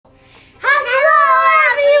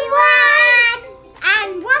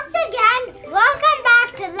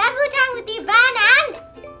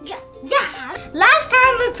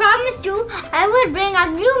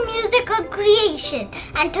creation.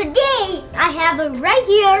 And today I have it right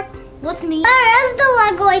here with me. Where is the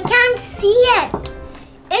Lego? I can't see it.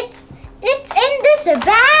 It's in this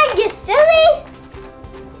bag, you silly.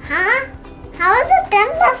 Huh? How is it in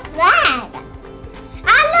this bag?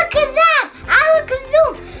 Alakazam!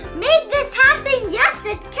 Alakazam! Make this happen! Yes,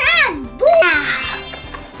 it can! Boom!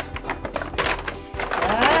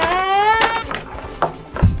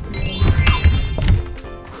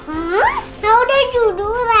 Huh? How did you do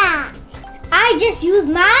that? I just used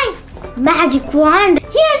my magic wand.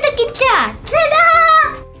 Here's the guitar! Ta-da!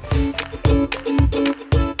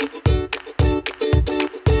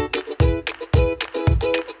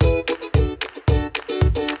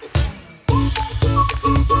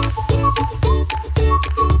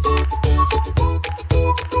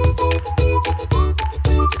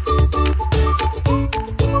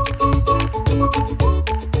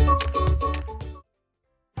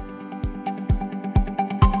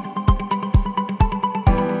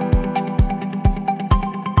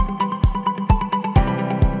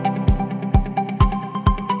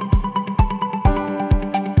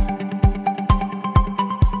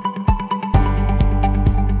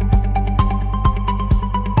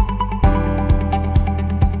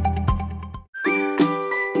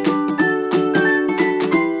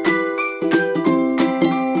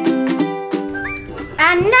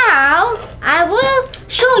 And now I will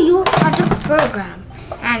show you how to program.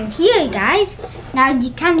 And here, guys, now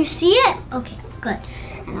can you see it? Okay, good.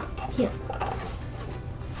 And now here.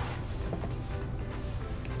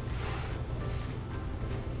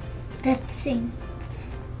 Let's sing.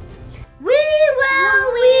 We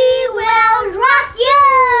will rock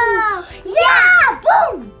you! Yeah!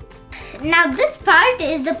 Boom! Now this part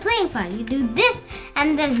is the playing part. You do this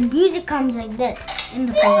and then music comes like this in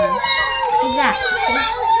the program. Like that. See?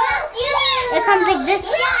 It comes like this.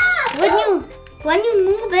 When you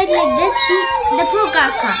move it like this, see, the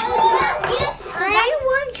program comes. I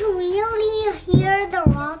want to really hear the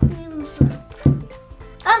rock music.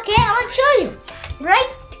 Okay, I'll show you.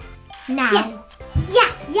 Right now.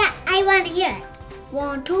 Yeah, I want to hear it.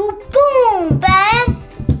 1, 2, boom, bang.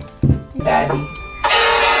 Daddy.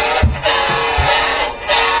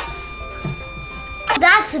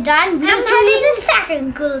 That's done. We'll show you the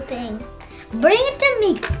second cool thing. Bring it to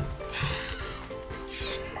me.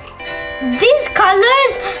 These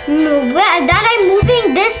colors that I'm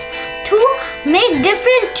moving this to make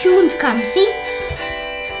different tunes come. See?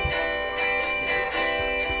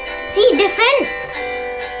 See, different.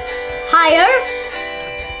 Higher.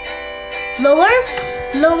 Lower.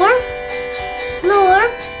 Lower. Lower.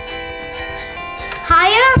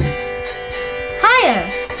 Higher. Higher.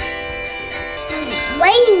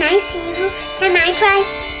 Very nice, Eva. Can I try?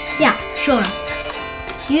 Yeah, sure.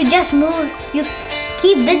 You just move. You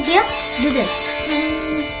keep this here. Do this.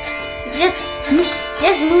 Just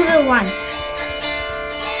move it once.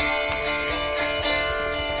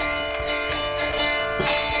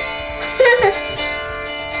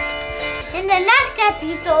 In the next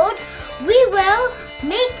episode, we will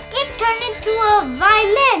make it turn into a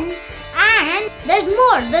violin, and there's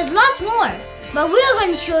more. There's lots more. But we're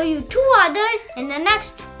going to show you 2 others in the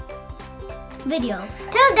next video.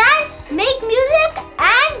 Till then, make music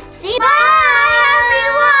and see. Bye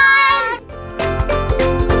everyone!